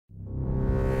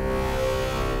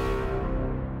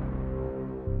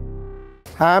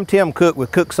Hi, I'm Tim Cook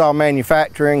with Cook Saw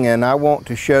Manufacturing, and I want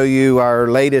to show you our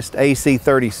latest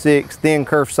AC36 thin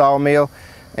kerf sawmill.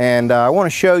 And I want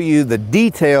to show you the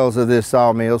details of this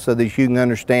sawmill so that you can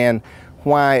understand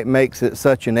why it makes it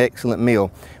such an excellent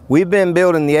mill. We've been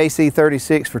building the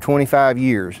AC36 for 25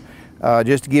 years.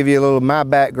 Just to give you a little of my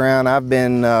background, I've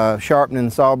been sharpening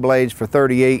saw blades for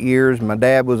 38 years. My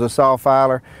dad was a saw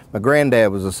filer. My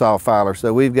granddad was a saw filer.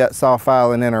 So we've got saw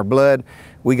filing in our blood.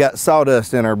 We got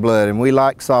sawdust in our blood, and we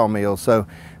like sawmills. So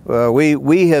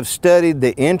we have studied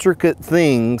the intricate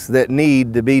things that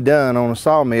need to be done on a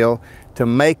sawmill to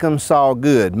make them saw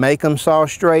good, make them saw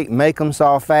straight, make them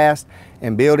saw fast,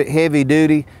 and build it heavy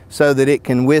duty so that it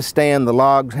can withstand the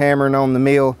logs hammering on the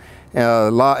mill.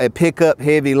 Pick up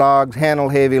heavy logs, handle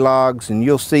heavy logs, and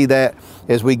you'll see that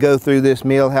as we go through this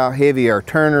mill, how heavy our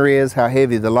turner is, how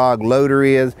heavy the log loader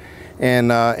is,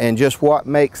 and just what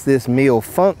makes this mill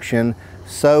function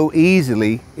so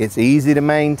easily. It's easy to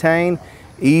maintain,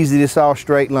 easy to saw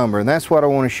straight lumber, and that's what I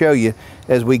want to show you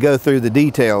as we go through the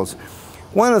details.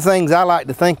 One of the things I like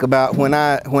to think about when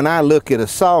I look at a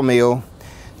sawmill,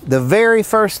 the very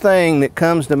first thing that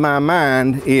comes to my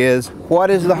mind is, what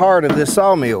is the heart of this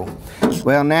sawmill?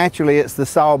 Well, naturally it's the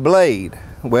saw blade.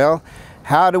 Well,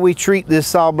 how do we treat this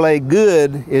saw blade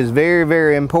good is very,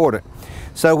 very important.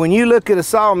 So when you look at a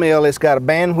sawmill, it's got a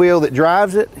band wheel that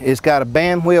drives it. It's got a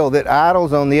band wheel that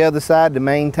idles on the other side to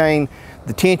maintain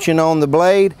the tension on the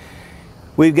blade.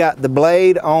 We've got the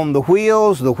blade on the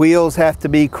wheels. The wheels have to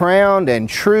be crowned and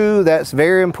true. That's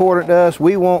very important to us.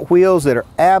 We want wheels that are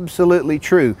absolutely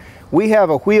true. We have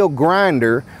a wheel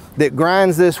grinder that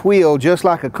grinds this wheel just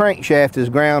like a crankshaft is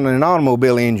ground in an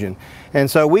automobile engine.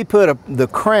 And so we put the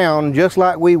crown just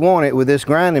like we want it with this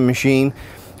grinding machine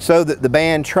so that the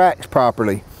band tracks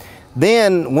properly.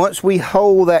 Then once we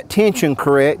hold that tension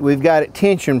correct, we've got it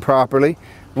tensioned properly,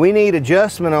 we need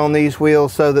adjustment on these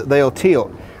wheels so that they'll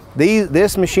tilt.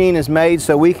 This machine is made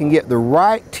so we can get the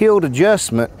right tilt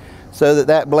adjustment so that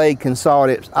that blade can saw at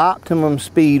its optimum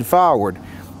speed forward.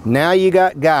 Now you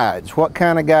got guides. What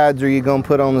kind of guides are you going to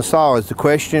put on the saw is the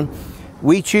question.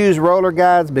 We choose roller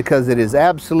guides because it is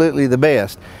absolutely the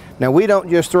best. Now we don't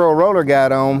just throw a roller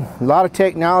guide on. A lot of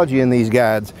technology in these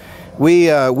guides.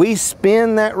 We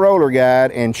spin that roller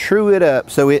guide and true it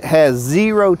up so it has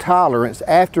zero tolerance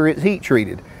after it's heat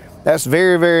treated. That's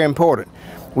very, very important.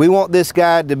 We want this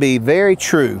guide to be very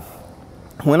true.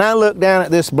 When I look down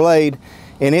at this blade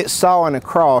and it's sawing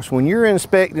across, when you're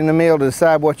inspecting the mill to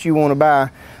decide what you want to buy,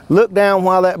 look down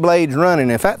while that blade's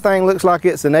running. If that thing looks like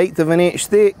it's 1/8 of an inch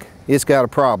thick, it's got a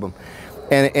problem.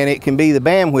 And it can be the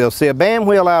band wheel. See, a band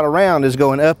wheel out of round is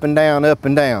going up and down, up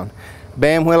and down.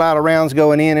 Band wheel out of round is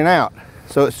going in and out.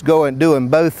 So it's doing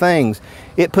both things.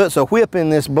 It puts a whip in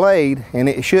this blade, and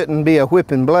it shouldn't be a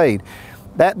whipping blade.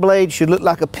 That blade should look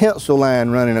like a pencil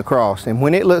line running across. And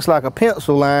when it looks like a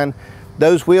pencil line,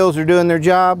 those wheels are doing their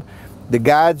job, the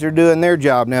guides are doing their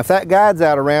job. Now if that guide's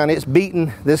out of round, it's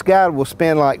beating, this guide will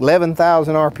spin like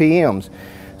 11,000 RPMs.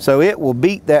 So it will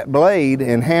beat that blade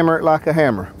and hammer it like a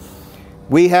hammer.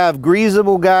 We have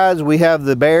greasable guides. We have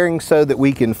the bearings so that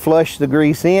we can flush the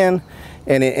grease in,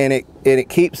 and it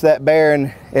keeps that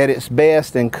bearing at its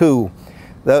best and cool.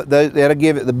 That'll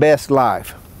give it the best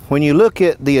life. When you look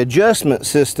at the adjustment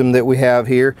system that we have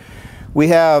here, we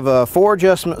have 4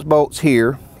 adjustment bolts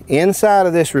here. Inside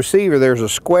of this receiver, there's a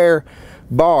square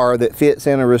bar that fits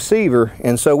in a receiver,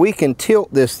 and so we can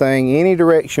tilt this thing any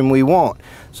direction we want.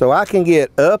 So I can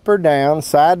get up or down,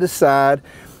 side to side,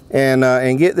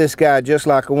 and get this guy just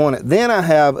like I want it. Then I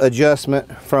have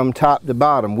adjustment from top to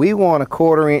bottom. We want a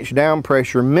 1/4 inch down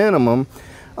pressure minimum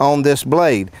on this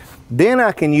blade. Then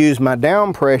I can use my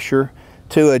down pressure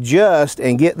to adjust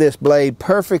and get this blade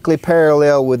perfectly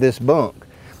parallel with this bunk.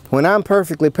 When I'm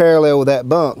perfectly parallel with that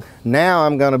bunk, now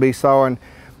I'm going to be sawing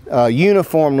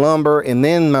uniform lumber, and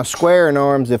then my squaring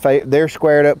arms, if they're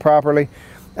squared up properly,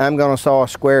 I'm going to saw a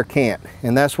square cant.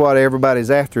 And that's what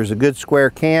everybody's after, is a good square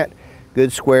cant,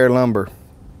 good square lumber.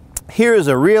 Here is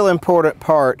a real important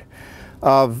part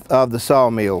of the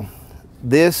sawmill.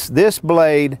 This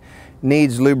blade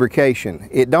needs lubrication.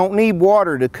 It don't need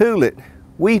water to cool it.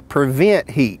 We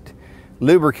prevent heat.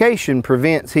 Lubrication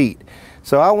prevents heat.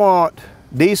 So I want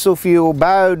diesel fuel,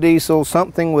 biodiesel,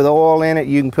 something with oil in it.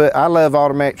 You can put, I love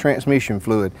automatic transmission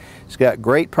fluid. It's got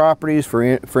great properties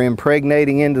for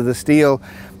impregnating into the steel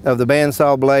of the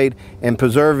bandsaw blade and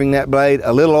preserving that blade.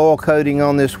 A little oil coating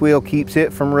on this wheel keeps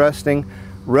it from rusting.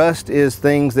 Rust is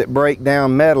things that break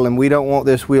down metal, and we don't want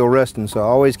this wheel rusting, so I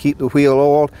always keep the wheel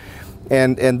oiled.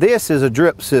 And this is a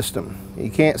drip system. You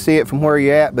can't see it from where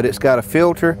you're at, but it's got a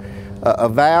filter, a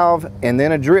valve, and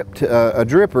then a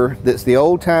dripper that's the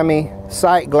old-timey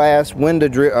sight glass window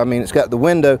drip. I mean, it's got the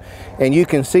window, and you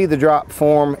can see the drop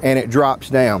form, and it drops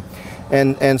down.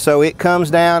 And so it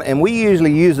comes down, and we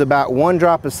usually use about 1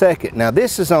 drop a second. Now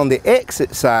this is on the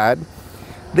exit side.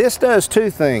 This does 2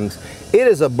 things. It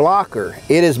is a blocker.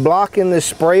 It is blocking the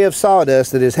spray of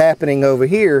sawdust that is happening over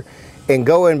here and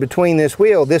going between this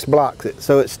wheel. This blocks it,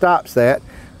 so it stops that.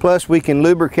 Plus we can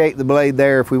lubricate the blade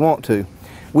there if we want to.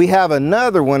 We have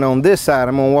another one on this side.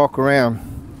 I'm gonna walk around.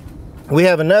 We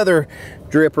have another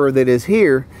dripper that is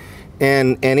here,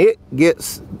 and it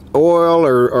gets oil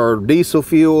or diesel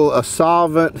fuel, a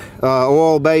solvent,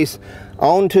 oil base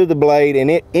onto the blade,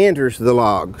 and it enters the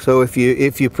log. So if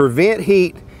you prevent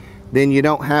heat, then you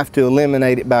don't have to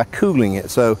eliminate it by cooling it.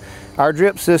 So our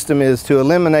drip system is to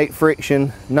eliminate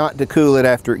friction, not to cool it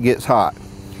after it gets hot.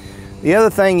 The other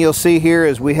thing you'll see here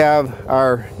is we have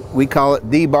we call it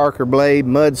debarker blade,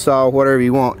 mud saw, whatever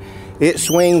you want. It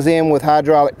swings in with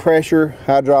hydraulic pressure,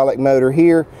 hydraulic motor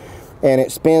here, and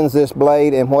it spins this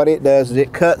blade, and what it does is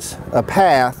it cuts a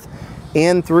path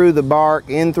in through the bark,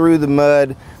 in through the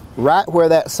mud, right where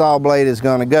that saw blade is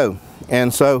going to go.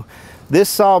 And so this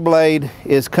saw blade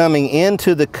is coming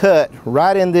into the cut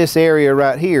right in this area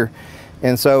right here,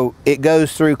 and so it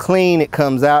goes through clean, it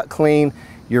comes out clean.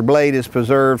 Your blade is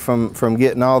preserved from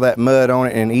getting all that mud on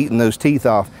it and eating those teeth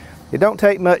off. It don't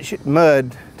take much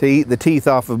mud to eat the teeth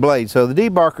off of blade, so the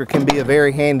debarker can be a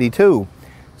very handy tool.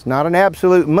 It's not an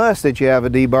absolute must that you have a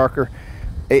debarker.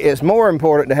 It's more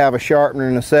important to have a sharpener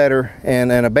and a setter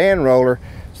and a band roller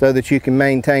so that you can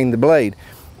maintain the blade.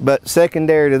 But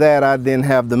secondary to that, I'd then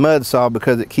have the mud saw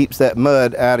because it keeps that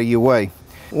mud out of your way.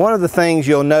 One of the things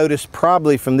you'll notice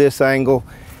probably from this angle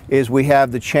is we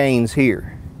have the chains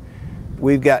here.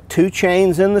 We've got 2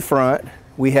 chains in the front.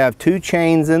 We have 2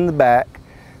 chains in the back.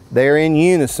 They're in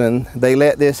unison. They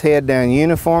let this head down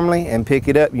uniformly and pick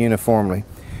it up uniformly.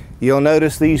 You'll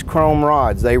notice these chrome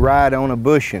rods, they ride on a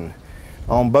bushing.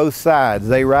 On both sides,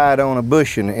 they ride on a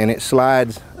bushing, and it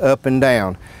slides up and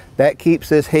down. That keeps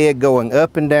this head going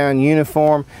up and down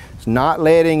uniform. It's not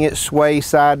letting it sway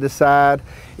side to side.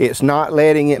 It's not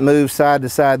letting it move side to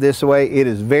side this way. It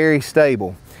is very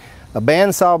stable. A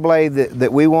bandsaw blade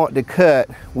that we want to cut,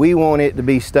 we want it to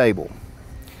be stable.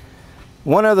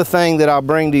 One other thing that I'll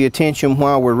bring to your attention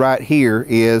while we're right here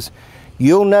is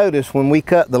you'll notice when we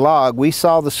cut the log, we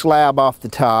saw the slab off the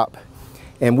top,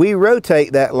 and we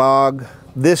rotate that log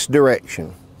this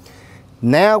direction.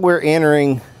 Now we're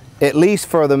entering, at least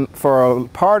for a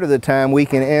part of the time, we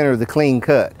can enter the clean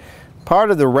cut. Part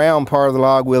of the round part of the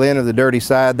log will enter the dirty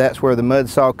side. That's where the mud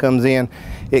saw comes in.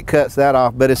 It cuts that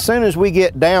off. But as soon as we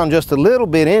get down just a little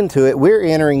bit into it, we're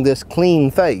entering this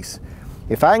clean face.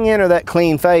 If I can enter that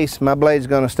clean face, my blade's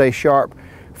going to stay sharp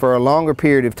for a longer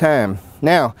period of time.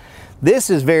 Now, this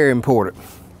is very important.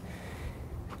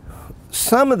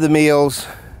 Some of the mills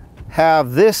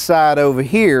have this side over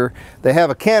here. They have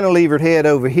a cantilevered head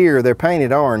over here. They're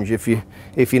painted orange, if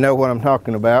you know what I'm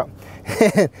talking about.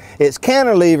 It's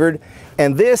cantilevered,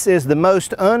 and this is the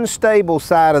most unstable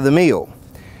side of the mill.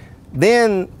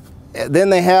 Then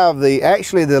they have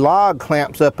actually the log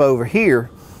clamps up over here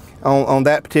on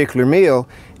that particular mill,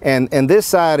 and this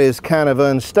side is kind of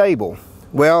unstable.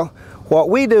 Well, what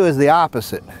we do is the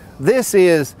opposite. This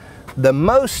is the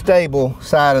most stable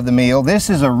side of the mill. This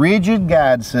is a rigid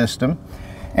guide system,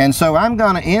 and so I'm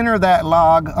going to enter that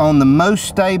log on the most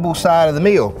stable side of the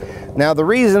mill. Now, the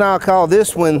reason I'll call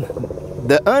this one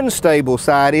the unstable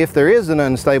side, if there is an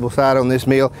unstable side on this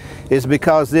mill, is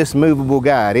because this movable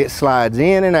guide, it slides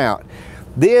in and out.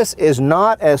 This is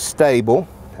not as stable.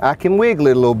 I can wiggle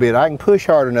it a little bit. I can push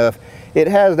hard enough. It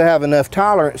has to have enough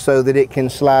tolerance so that it can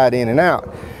slide in and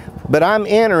out. But I'm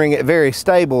entering it very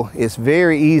stable. It's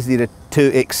very easy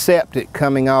to accept it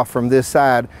coming off from this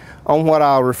side on what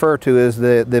I'll refer to as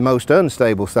the most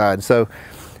unstable side. So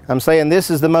I'm saying this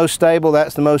is the most stable,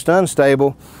 that's the most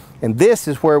unstable, and this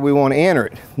is where we want to enter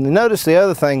it. Notice the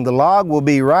other thing, the log will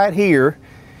be right here.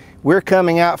 We're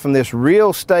coming out from this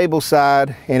real stable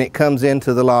side, and it comes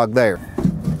into the log there.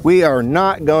 We are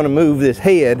not going to move this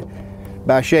head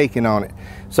by shaking on it.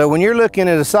 So when you're looking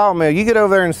at a sawmill, you get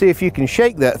over there and see if you can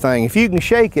shake that thing. If you can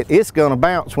shake it, it's going to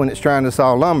bounce when it's trying to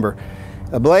saw lumber.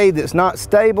 A blade that's not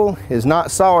stable is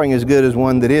not sawing as good as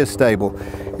one that is stable,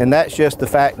 and that's just the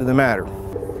fact of the matter.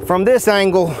 From this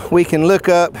angle, we can look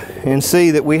up and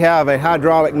see that we have a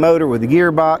hydraulic motor with a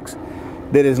gearbox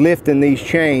that is lifting these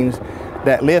chains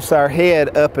that lifts our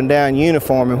head up and down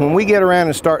uniform. And when we get around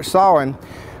and start sawing,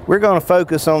 we're going to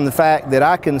focus on the fact that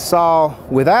I can saw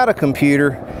without a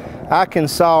computer. I can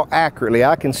saw accurately.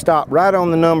 I can stop right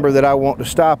on the number that I want to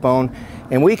stop on,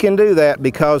 And we can do that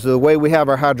because of the way we have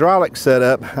our hydraulics set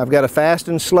up. I've got a fast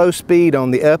and slow speed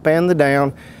on the up and the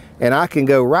down, and I can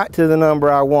go right to the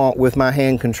number I want with my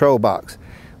hand control box.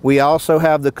 We also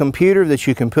have the computer that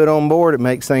you can put on board. It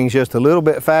makes things just a little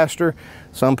bit faster.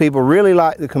 Some people really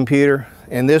like the computer.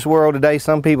 In this world today,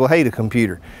 some people hate a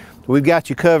computer. We've got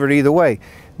you covered either way.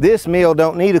 This mill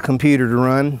don't need a computer to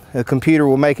run. A computer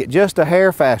will make it just a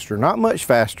hair faster, not much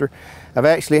faster. I've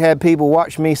actually had people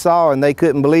watch me saw and they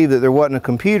couldn't believe that there wasn't a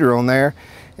computer on there.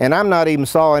 And I'm not even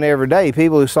sawing every day.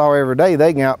 People who saw every day,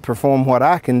 they can outperform what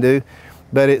I can do.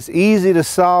 But it's easy to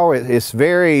saw. It's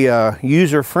very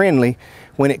user-friendly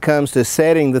when it comes to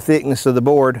setting the thickness of the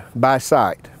board by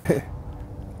sight.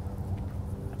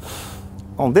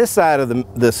 On this side of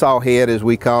the saw head, as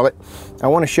we call it, I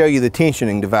want to show you the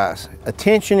tensioning device. A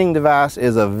tensioning device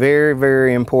is a very,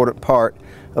 very important part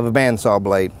of a bandsaw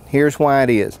blade. Here's why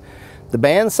it is. The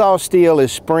bandsaw steel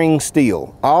is spring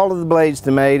steel. All of the blades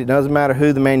that are made, it doesn't matter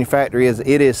who the manufacturer is,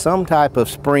 it is some type of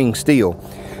spring steel.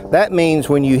 That means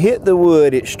when you hit the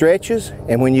wood, it stretches,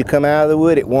 and when you come out of the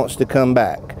wood, it wants to come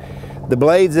back. The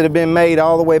blades that have been made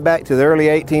all the way back to the early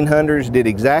 1800s did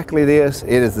exactly this.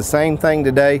 It is the same thing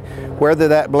today, whether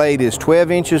that blade is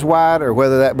 12 inches wide or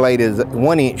whether that blade is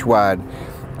 1 inch wide.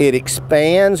 It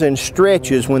expands and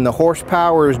stretches when the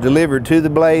horsepower is delivered to the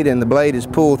blade and the blade is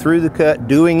pulled through the cut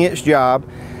doing its job.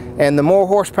 And the more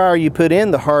horsepower you put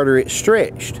in, the harder it's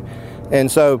stretched.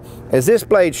 And so as this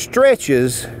blade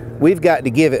stretches, we've got to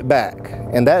give it back.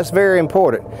 And that's very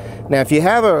important. Now, if you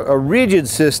have a rigid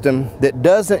system that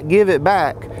doesn't give it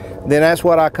back, then that's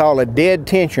what I call a dead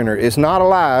tensioner. It's not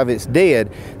alive, it's dead.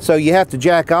 So you have to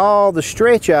jack all the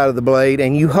stretch out of the blade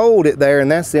and you hold it there, and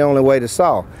that's the only way to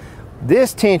saw.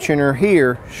 This tensioner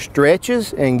here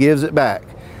stretches and gives it back.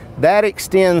 That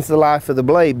extends the life of the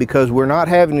blade because we're not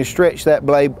having to stretch that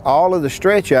blade, all of the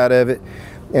stretch out of it.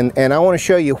 And I want to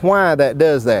show you why that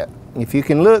does that. If you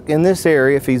can look in this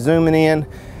area, if he's zooming in,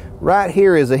 right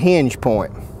here is a hinge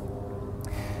point.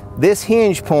 This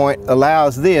hinge point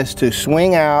allows this to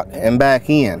swing out and back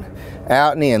in,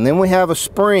 out and in. Then we have a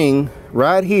spring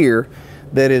right here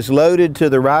that is loaded to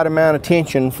the right amount of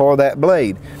tension for that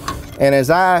blade. And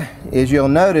as you'll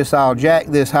notice, I'll jack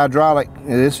this hydraulic.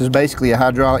 This is basically a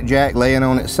hydraulic jack laying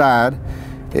on its side.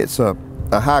 It's a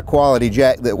high quality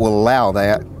jack that will allow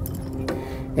that.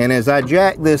 And as I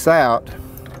jack this out,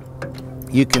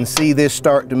 you can see this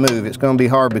start to move. It's going to be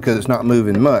hard because it's not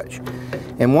moving much.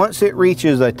 And once it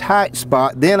reaches a tight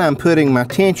spot, then I'm putting my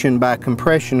tension by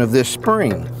compression of this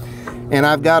spring. And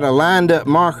I've got a lined up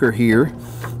marker here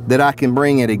that I can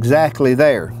bring it exactly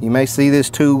there. You may see this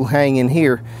tool hanging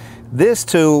here. This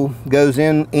tool goes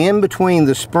in between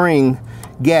the spring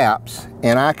gaps,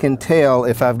 and I can tell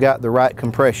if I've got the right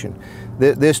compression.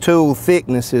 This tool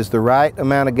thickness is the right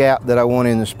amount of gap that I want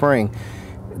in the spring.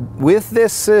 With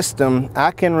this system, I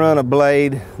can run a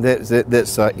blade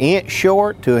that's an inch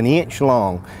short to an inch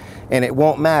long, and it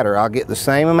won't matter. I'll get the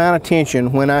same amount of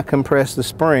tension when I compress the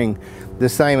spring, the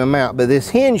same amount. But this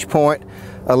hinge point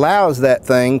allows that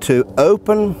thing to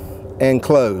open and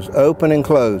close, open and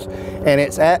close. And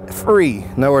it's at free.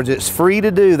 In other words, it's free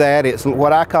to do that. It's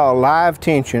what I call live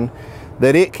tension,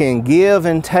 that it can give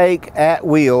and take at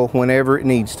will whenever it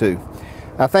needs to.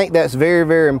 I think that's very,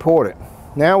 very important.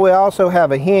 Now we also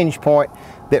have a hinge point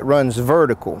that runs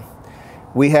vertical.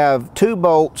 We have 2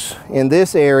 bolts in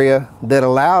this area that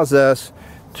allows us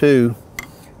to,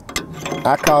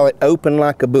 I call it open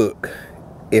like a book.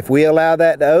 If we allow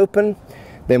that to open,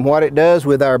 then what it does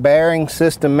with our bearing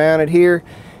system mounted here,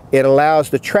 it allows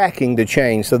the tracking to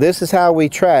change. So this is how we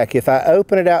track. If I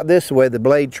open it out this way, the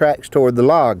blade tracks toward the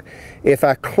log. If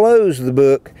I close the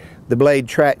book, the blade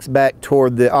tracks back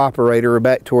toward the operator or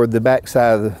back toward the back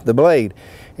side of the blade.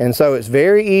 And so it's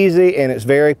very easy and it's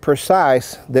very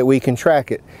precise that we can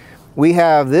track it. We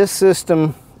have this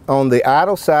system on the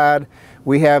idle side.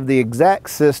 We have the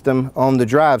exact system on the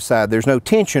drive side. There's no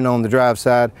tension on the drive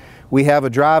side. We have a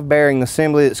drive bearing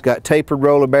assembly that's got tapered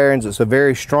roller bearings. It's a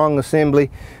very strong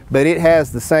assembly, but it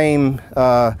has the same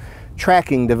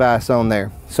tracking device on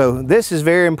there. So this is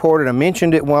very important. I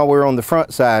mentioned it while we were on the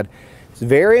front side. It's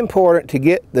very important to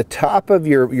get the top of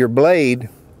your blade,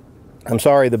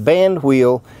 the band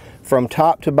wheel from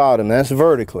top to bottom. That's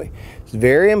vertically. It's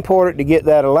very important to get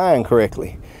that aligned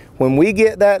correctly. When we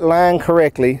get that aligned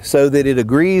correctly so that it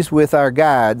agrees with our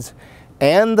guides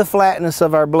and the flatness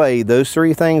of our blade, those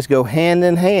 3 things go hand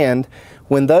in hand.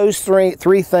 When those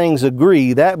three things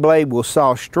agree, that blade will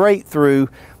saw straight through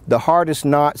the hardest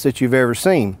knots that you've ever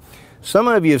seen. Some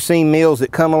of you have seen mills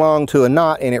that come along to a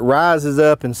knot and it rises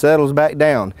up and settles back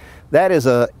down. That is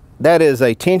a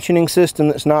tensioning system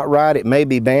that's not right. It may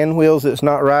be band wheels that's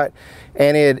not right.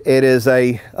 and it is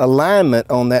a alignment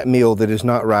on that mill that is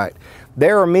not right.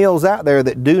 There are mills out there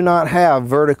that do not have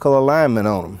vertical alignment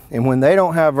on them, and when they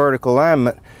don't have vertical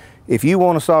alignment, if you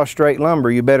want to saw straight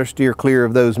lumber, you better steer clear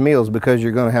of those mills because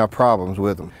you're going to have problems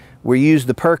with them. We use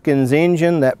the Perkins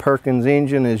engine. That Perkins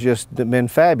engine has just been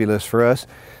fabulous for us.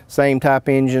 Same type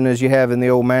engine as you have in the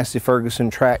old Massey Ferguson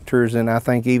tractors, and I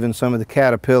think even some of the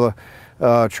Caterpillar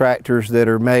tractors that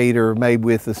are made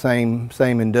with the same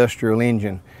industrial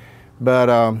engine.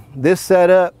 But this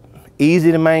setup,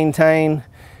 easy to maintain.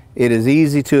 It is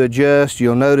easy to adjust.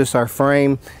 You'll notice our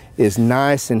frame is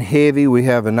nice and heavy. We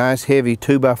have a nice heavy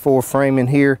 2x4 frame in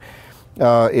here.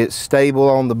 It's stable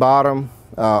on the bottom.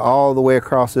 All the way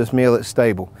across this mill it's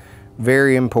stable.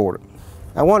 Very important.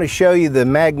 I want to show you the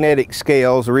magnetic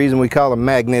scales. The reason we call them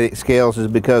magnetic scales is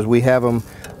because we have them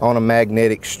on a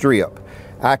magnetic strip.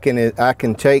 I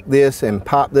can take this and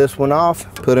pop this one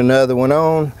off, put another one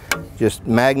on, just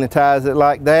magnetize it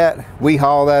like that. We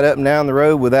haul that up and down the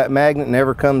road with that magnet,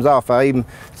 never comes off. I even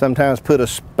sometimes put a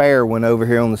spare one over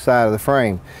here on the side of the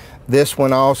frame. This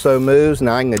one also moves, and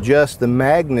I can adjust the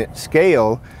magnet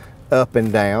scale up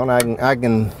and down. I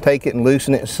can take it and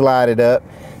loosen it and slide it up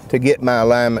to get my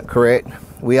alignment correct.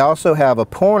 We also have a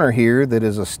pointer here that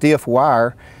is a stiff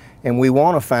wire, and we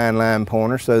want a fine line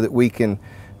pointer so that we can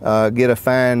get a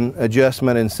fine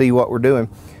adjustment and see what we're doing.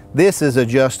 This is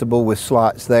adjustable with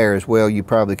slots there as well. You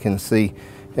probably can see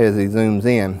as he zooms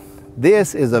in.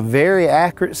 This is a very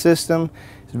accurate system.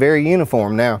 It's very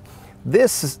uniform. Now,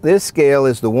 this scale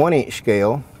is the 1-inch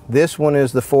scale. This one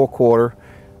is the 4/4,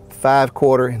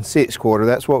 5/4, and 6/4.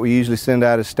 That's what we usually send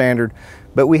out as standard.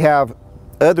 But we have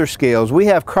other scales. We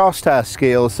have cross tie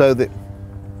scales so that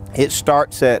it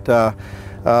starts at a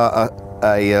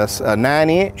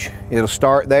 9-inch. It'll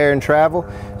start there and travel.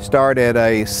 Start at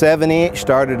a 7-inch,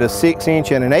 start at a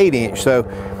 6-inch, and an 8-inch. So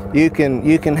you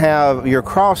can have your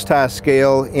cross tie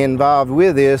scale involved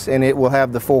with this, and it will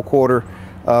have the 4/4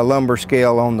 lumber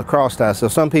scale on the cross tie. So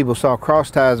some people saw cross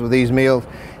ties with these mills,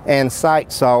 and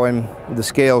sight sawing, the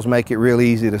scales make it real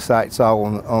easy to sight saw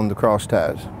on the cross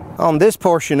ties. On this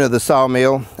portion of the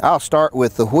sawmill, I'll start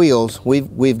with the wheels.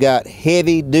 We've got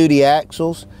heavy duty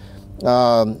axles.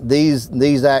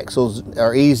 These axles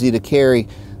are easy to carry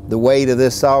the weight of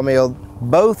this sawmill.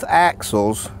 Both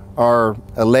axles are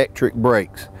electric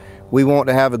brakes. We want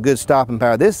to have a good stopping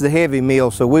power. This is a heavy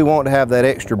mill, so we want to have that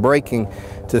extra braking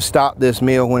to stop this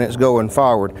mill when it's going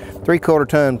forward. 3/4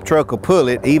 ton truck will pull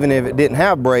it even if it didn't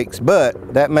have brakes,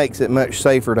 but that makes it much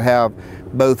safer to have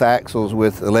both axles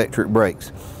with electric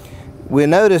brakes. We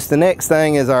notice the next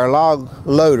thing is our log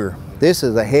loader. This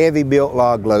is a heavy built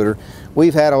log loader.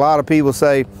 We've had a lot of people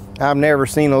say, I've never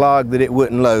seen a log that it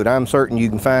wouldn't load. I'm certain you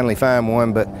can finally find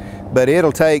one, but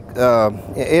it'll take a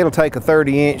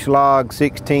 30-inch log,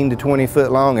 16 to 20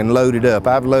 foot long, and load it up.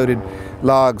 I've loaded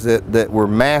logs that were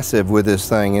massive with this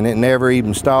thing, and it never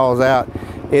even stalls out.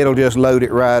 It'll just load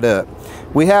it right up.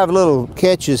 We have little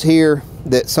catches here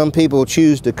that some people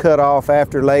choose to cut off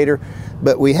after later,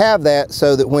 but we have that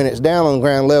so that when it's down on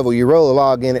ground level, you roll the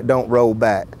log in, it don't roll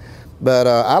back. But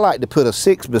I like to put a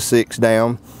 6x6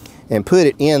 down and put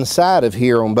it inside of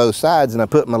here on both sides, and I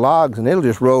put my logs and it'll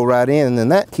just roll right in, and then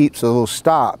that keeps a little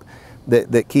stop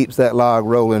that keeps that log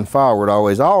rolling forward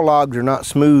always. All logs are not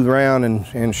smooth, round,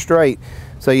 and straight,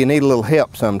 so you need a little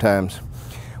help sometimes.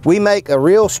 We make a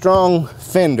real strong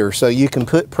fender so you can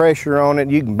put pressure on it,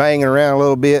 you can bang it around a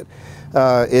little bit.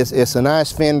 It's a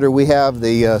nice fender. We have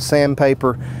the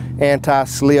sandpaper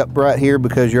anti-slip right here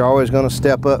because you're always going to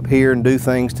step up here and do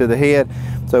things to the head,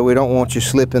 so we don't want you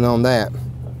slipping on that.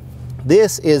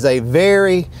 This is a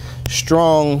very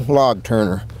strong log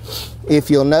turner.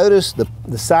 If you'll notice,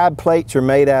 the side plates are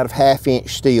made out of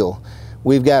 1/2-inch steel.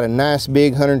 We've got a nice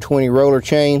big 120 roller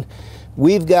chain.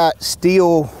 We've got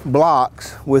steel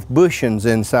blocks with bushings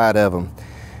inside of them.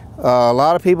 A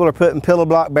lot of people are putting pillow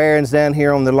block bearings down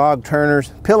here on the log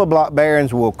turners. Pillow block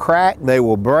bearings will crack, they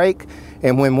will break,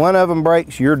 and when one of them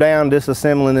breaks, you're down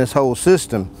disassembling this whole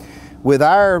system. With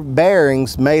our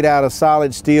bearings made out of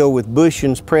solid steel with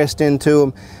bushings pressed into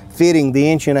them, fitting the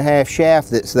 1.5-inch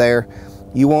shaft that's there,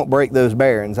 you won't break those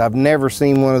bearings. I've never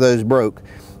seen one of those broke.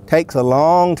 Takes a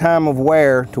long time of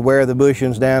wear to wear the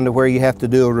bushings down to where you have to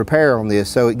do a repair on this.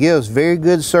 So it gives very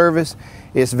good service.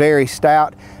 It's very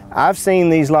stout. I've seen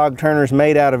these log turners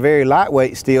made out of very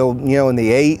lightweight steel, you know, in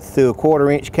the 1/8 to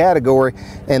 1/4-inch category,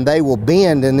 and they will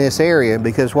bend in this area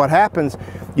because what happens,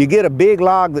 you get a big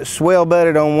log that's swell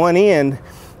butted on one end,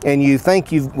 and you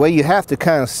think you have to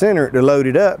kind of center it to load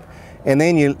it up, and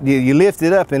then you lift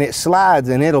it up and it slides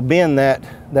and it'll bend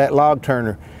that log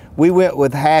turner. We went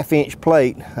with 1/2-inch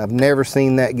plate. I've never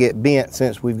seen that get bent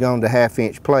since we've gone to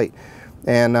 1/2-inch plate.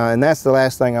 And that's the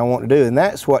last thing I want to do. And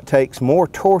that's what takes more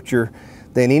torture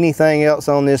than anything else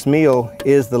on this mill,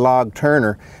 is the log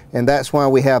turner. And that's why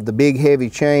we have the big heavy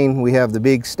chain, we have the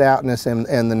big stoutness,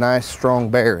 and the nice strong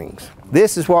bearings.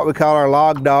 This is what we call our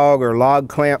log dog, or log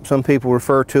clamp, some people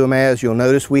refer to them as. You'll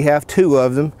notice we have 2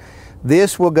 of them.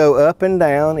 This will go up and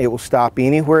down. It will stop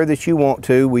anywhere that you want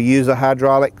to. We use a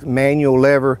hydraulic manual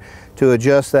lever to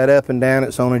adjust that up and down.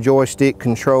 It's on a joystick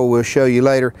control, we'll show you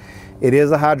later. It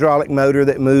is a hydraulic motor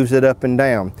that moves it up and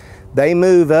down. They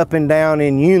move up and down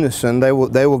in unison. They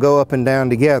will go up and down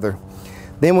together.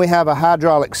 Then we have a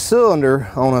hydraulic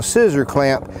cylinder on a scissor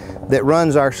clamp that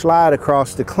runs our slide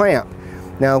across the clamp.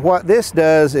 Now what this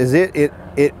does is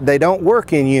they don't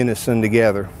work in unison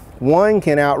together. One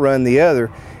can outrun the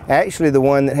other. Actually, the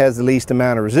one that has the least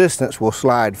amount of resistance will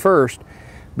slide first.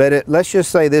 But let's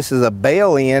just say this is a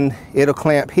bale end, it'll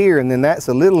clamp here, and then that's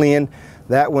a little end,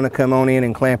 that one will come on in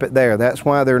and clamp it there. That's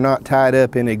why they're not tied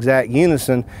up in exact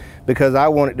unison, because I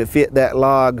want it to fit that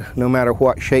log no matter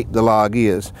what shape the log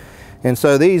is. And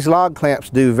so these log clamps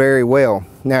do very well.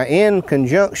 Now, in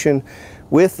conjunction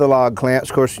with the log clamps,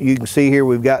 of course, you can see here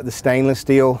we've got the stainless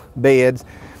steel beds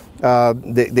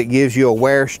that gives you a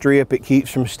wear strip. It keeps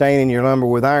from staining your lumber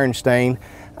with iron stain.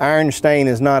 Iron stain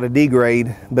is not a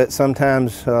degrade, but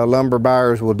sometimes lumber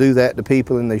buyers will do that to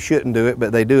people, and they shouldn't do it,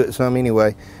 but they do it some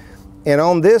anyway. And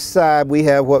on this side we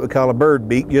have what we call a bird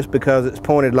beak, just because it's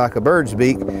pointed like a bird's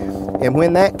beak. And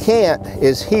when that cant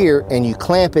is here and you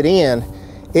clamp it in,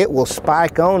 it will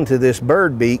spike onto this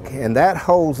bird beak, and that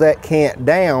holds that cant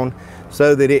down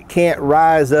so that it can't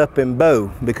rise up and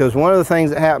bow. Because one of the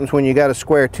things that happens when you got a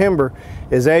square timber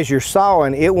is, as you're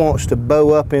sawing, it wants to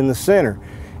bow up in the center,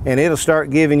 and it'll start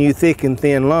giving you thick and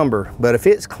thin lumber. But if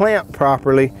it's clamped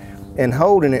properly and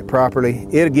holding it properly,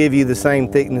 it'll give you the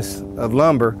same thickness of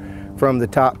lumber from the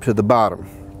top to the bottom.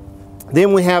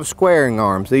 Then we have squaring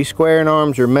arms. These squaring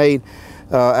arms are made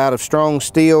out of strong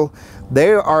steel.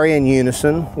 They are in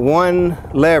unison. One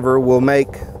lever will make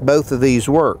both of these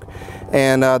work.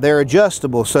 And they're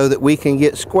adjustable so that we can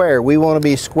get square. We want to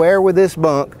be square with this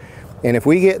bunk, and if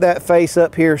we get that face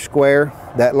up here square,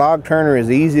 that log turner is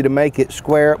easy to make it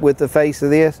square up with the face of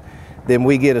this, then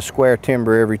we get a square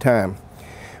timber every time.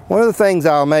 One of the things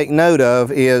I'll make note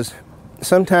of is,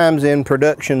 sometimes in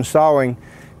production sawing,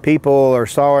 people are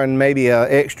sawing maybe an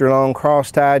extra long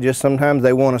cross tie, just sometimes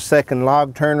they want a second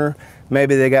log turner.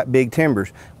 Maybe they got big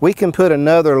timbers. We can put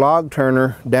another log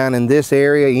turner down in this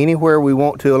area, anywhere we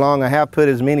want to along. I have put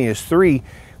as many as 3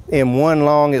 in one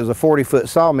long. It was a 40-foot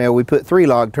sawmill. We put 3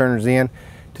 log turners in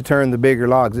to turn the bigger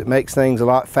logs. It makes things a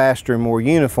lot faster and more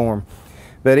uniform.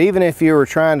 But even if you were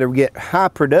trying to get high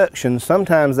production,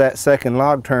 sometimes that second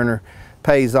log turner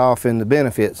pays off in the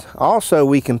benefits. Also,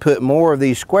 we can put more of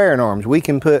these squaring arms. We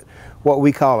can put what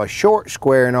we call a short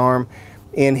squaring arm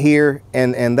in here,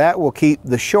 and that will keep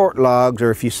the short logs,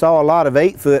 or if you saw a lot of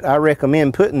 8-foot, I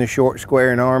recommend putting the short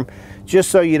squaring arm, just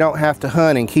so you don't have to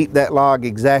hunt and keep that log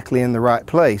exactly in the right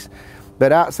place.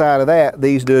 But outside of that,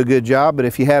 these do a good job. But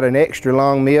if you had an extra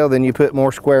long mill, then you put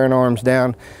more squaring arms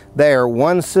down there.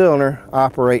 One cylinder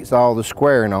operates all the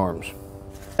squaring arms.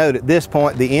 Note at this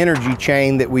point, the energy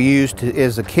chain that we used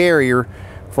is a carrier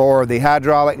for the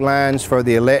hydraulic lines, for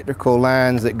the electrical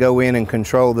lines that go in and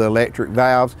control the electric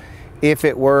valves. If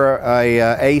it were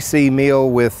a AC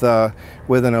mill with an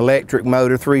electric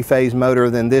motor, 3-phase motor,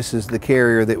 then this is the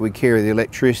carrier that would carry the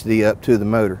electricity up to the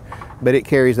motor. But it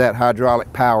carries that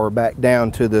hydraulic power back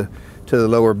down to the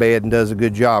lower bed and does a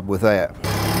good job with that.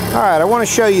 All right, I want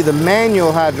to show you the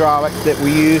manual hydraulic that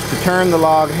we use to turn the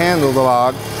log, handle the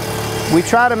log. We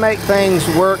try to make things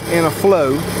work in a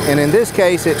flow, and in this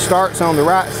case it starts on the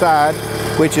right side,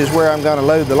 which is where I'm going to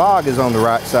load the log, is on the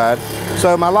right side.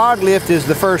 So my log lift is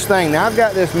the first thing. Now I've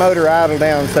got this motor idle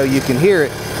down so you can hear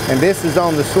it, and this is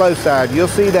on the slow side. You'll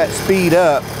see that speed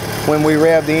up when we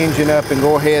rev the engine up and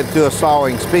go ahead to a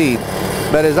sawing speed.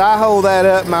 But as I hold that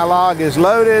up, my log is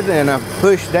loaded, and I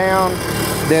push down,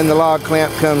 then the log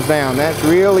clamp comes down. That's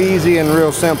real easy and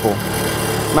real simple.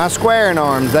 My squaring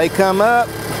arms, they come up,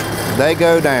 they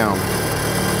go down.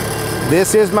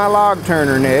 This is my log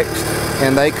turner next,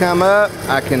 and they come up.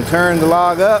 I can turn the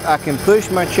log up, I can push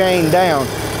my chain down.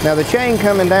 Now the chain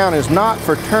coming down is not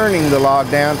for turning the log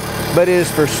down, but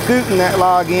is for scooting that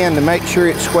log in to make sure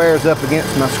it squares up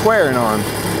against my squaring arms.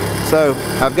 So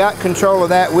I've got control of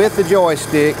that with the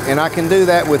joystick, and I can do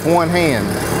that with one hand.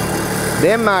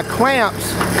 Then my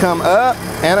clamps come up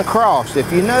and across.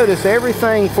 If you notice,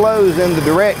 everything flows in the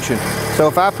direction. So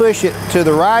if I push it to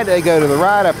the right, they go to the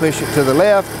right. I push it to the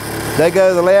left, they go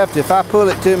to the left. If I pull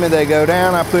it to me, they go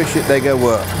down. I push it, they go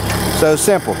up. So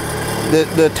simple.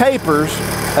 The tapers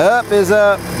Up is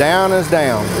up, down is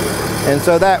down. And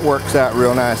so that works out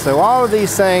real nice. So all of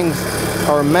these things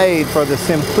are made for the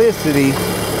simplicity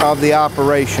of the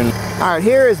operation. All right,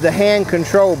 here is the hand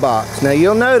control box. Now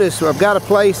you'll notice I've got a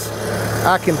place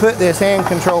I can put this hand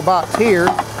control box here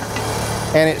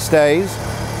and it stays.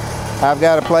 I've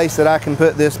got a place that I can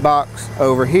put this box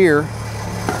over here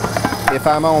if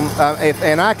I'm on,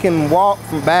 and I can walk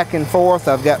from back and forth.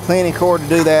 I've got plenty cord to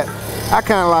do that. I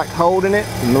kind of like holding it,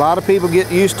 and a lot of people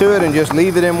get used to it and just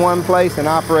leave it in one place and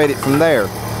operate it from there.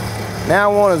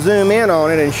 Now I want to zoom in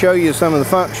on it and show you some of the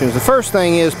functions. The first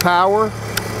thing is power.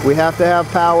 We have to have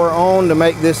power on to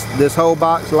make this whole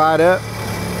box light up.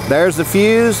 There's the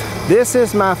fuse. This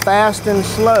is my fast and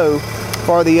slow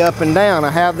for the up and down.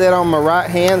 I have that on my right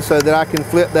hand so that I can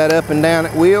flip that up and down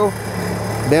at will.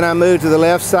 Then I move to the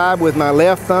left side with my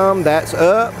left thumb. That's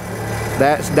up,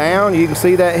 that's down. You can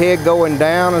see that head going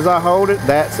down as I hold it.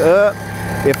 That's up.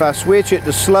 If I switch it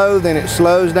to slow, then it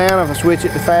slows down. If I switch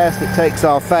it to fast, it takes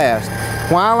off fast.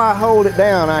 While I hold it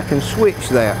down, I can switch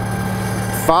that.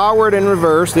 Forward and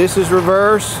reverse. This is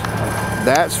reverse,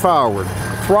 that's forward.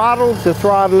 Throttle to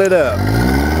throttle it up.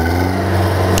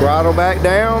 Throttle back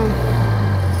down.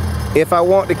 If I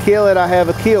want to kill it, I have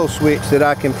a kill switch that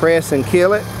I can press and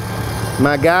kill it.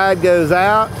 My guide goes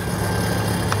out,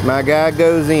 my guide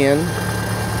goes in,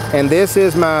 and this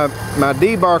is my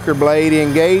debarker blade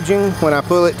engaging. When I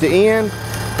pull it to in,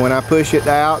 when I push it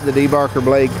out, the debarker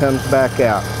blade comes back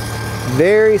out.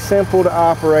 Very simple to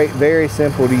operate, very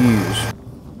simple to use.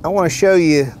 I want to show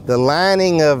you the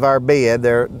lining of our bed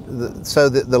there, so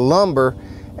that the lumber,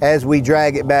 as we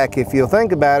drag it back, if you'll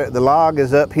think about it, the log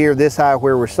is up here this high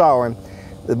where we're sawing.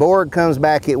 The board comes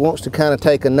back, it wants to kind of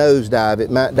take a nose dive. It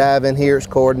might dive in here, it's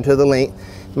cording to the length.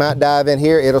 It might dive in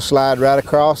here, it'll slide right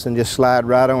across and just slide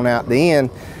right on out the end.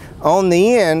 On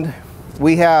the end,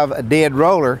 we have a dead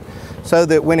roller so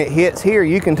that when it hits here,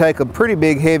 you can take a pretty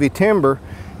big heavy timber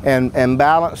and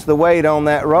balance the weight on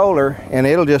that roller, and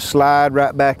it'll just slide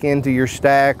right back into your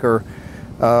stack or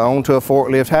onto a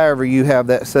forklift, however you have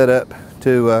that set up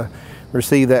to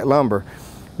receive that lumber.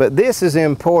 But this is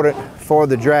important for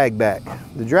the drag back.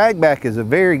 The drag back is a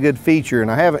very good feature,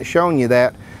 and I haven't shown you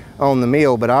that on the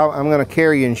mill, but I'm going to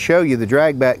carry and show you the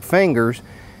drag back fingers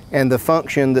and the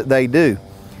function that they do.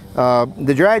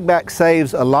 The drag back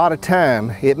saves a lot of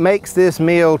time. It makes this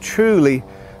mill truly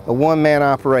a one-man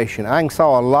operation. I can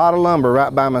saw a lot of lumber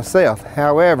right by myself.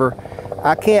 However,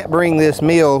 I can't bring this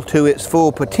mill to its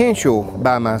full potential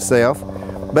by myself,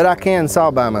 but I can saw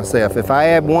by myself. If I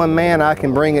add one man, I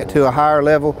can bring it to a higher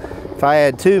level. If I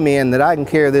add two men, that I can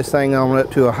carry this thing on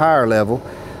up to a higher level.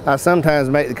 I sometimes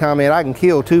make the comment, I can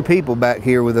kill two people back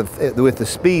here with the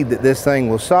speed that this thing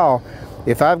will saw.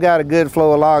 If I've got a good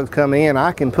flow of logs coming in,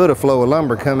 I can put a flow of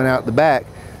lumber coming out the back.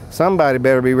 Somebody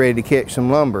better be ready to catch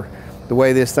some lumber, the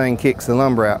way this thing kicks the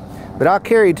lumber out. But I'll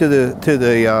carry to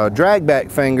the drag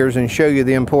back fingers and show you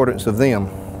the importance of them.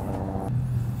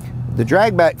 The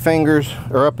drag back fingers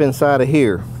are up inside of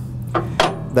here.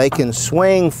 They can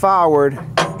swing forward,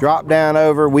 drop down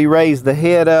over. We raise the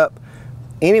head up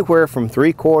anywhere from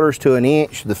 3/4 to an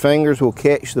inch. The fingers will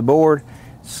catch the board,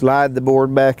 slide the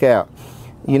board back out.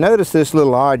 You notice this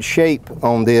little odd shape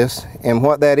on this, and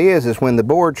what that is when the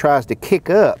board tries to kick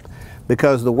up,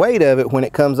 because the weight of it, when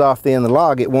it comes off the end of the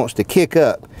log, it wants to kick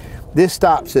up. This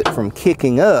stops it from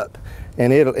kicking up,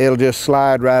 and it'll just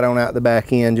slide right on out the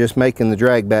back end, just making the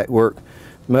drag back work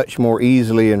much more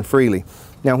easily and freely.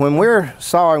 Now when we're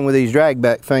sawing with these drag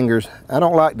back fingers, I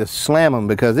don't like to slam them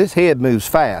because this head moves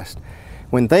fast.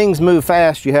 When things move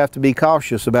fast, you have to be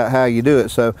cautious about how you do it.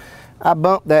 So I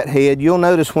bump that head. You'll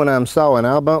notice when I'm sawing,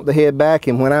 I'll bump the head back,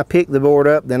 and when I pick the board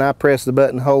up, then I press the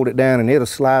button, hold it down, and it'll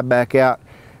slide back out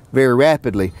very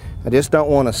rapidly. I just don't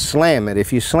want to slam it.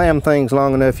 If you slam things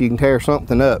long enough, you can tear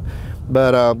something up.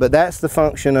 But that's the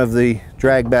function of the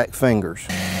drag back fingers.